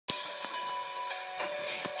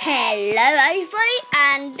Hello everybody,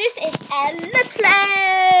 and this is a Let's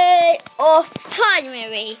Play of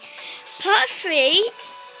Primary Part 3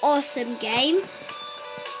 Awesome Game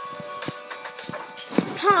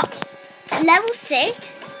Level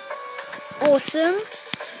 6 Awesome.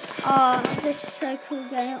 Oh, this is so cool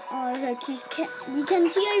game. Oh look, you can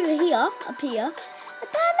see over here, up here, a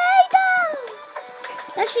tornado.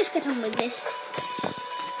 Let's just get on with this.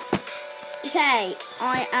 Okay,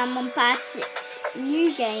 I am on part 6.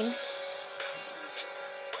 New game.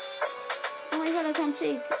 Oh my god, I can't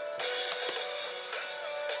see.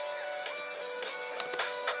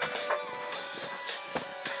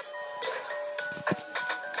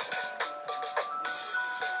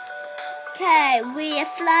 Okay, we are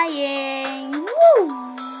flying. Woo!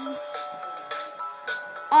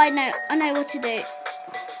 I know what to do.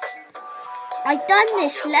 I've done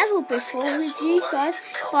this level before with you guys,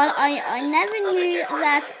 but I never knew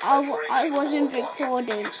that I wasn't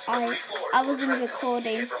recording. I wasn't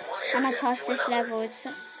recording, and I passed this level. It's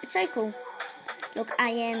so cool. Look,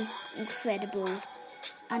 I am incredible.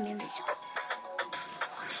 I'm invisible.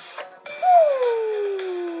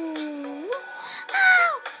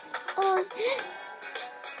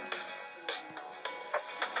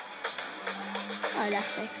 Oh, that's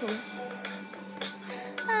so cool.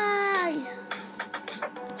 No!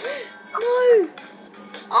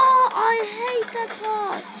 Oh, I hate that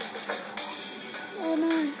part. Oh no.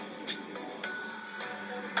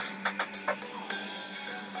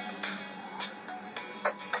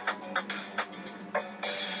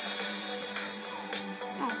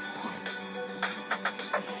 Oh.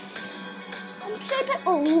 I'm so bad.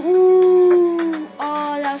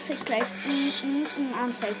 Oh, that was so close.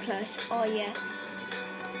 I'm so close. Oh yeah.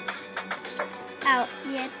 Out.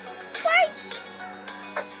 Yeah. Right.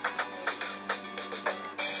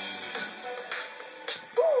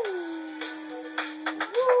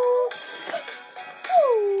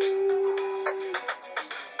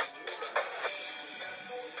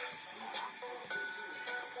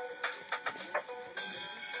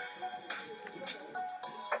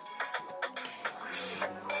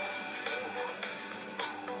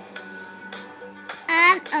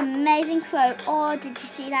 Amazing quote. Oh, did you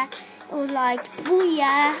see that? It was like,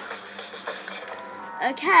 booyah.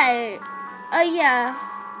 Okay. Oh yeah.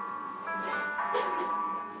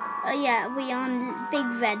 Oh yeah, we are on Big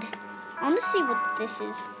Red. I want to see what this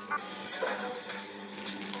is.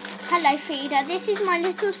 Hello, Frida. This is my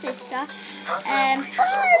little sister. Oh,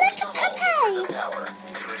 look at Pepe.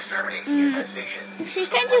 If she's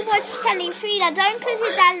going to watch telly, Frida, don't put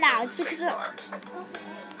it that loud because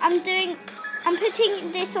I'm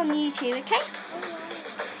putting this on YouTube, okay?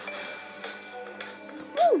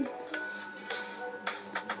 Woo!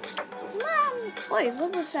 Mom! Oi, what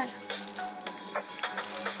was that?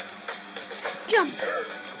 Jump!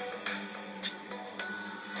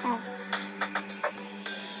 Oh.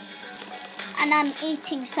 And I'm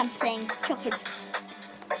eating something. Chocolate.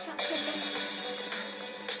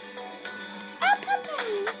 Oh, Papa!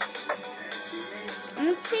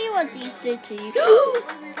 Let's see what these do to you.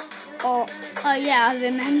 Oh yeah, I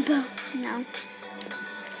remember now.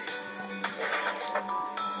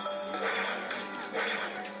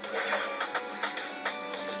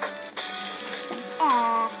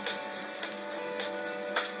 Aww.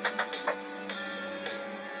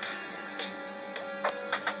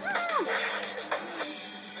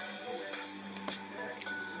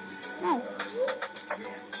 Oh.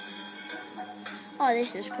 Oh,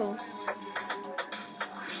 this is cool.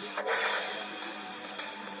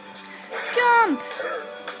 Jump!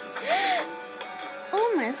 Oh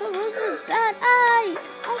my god, what was that?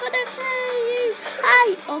 I'm gonna kill you!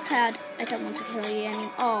 Okay, I don't want to kill you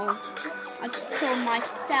anymore. Oh, I just killed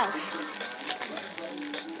myself.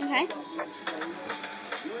 Okay.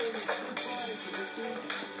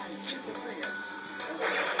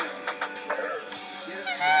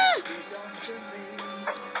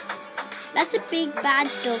 That's a big bad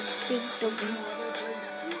dog, big doggy.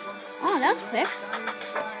 Oh, that was quick.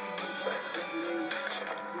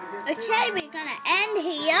 Okay, we're gonna end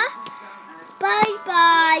here. Bye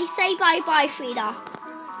bye. Say bye bye, Frida.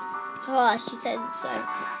 Oh, she said it so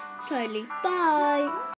slowly. Bye.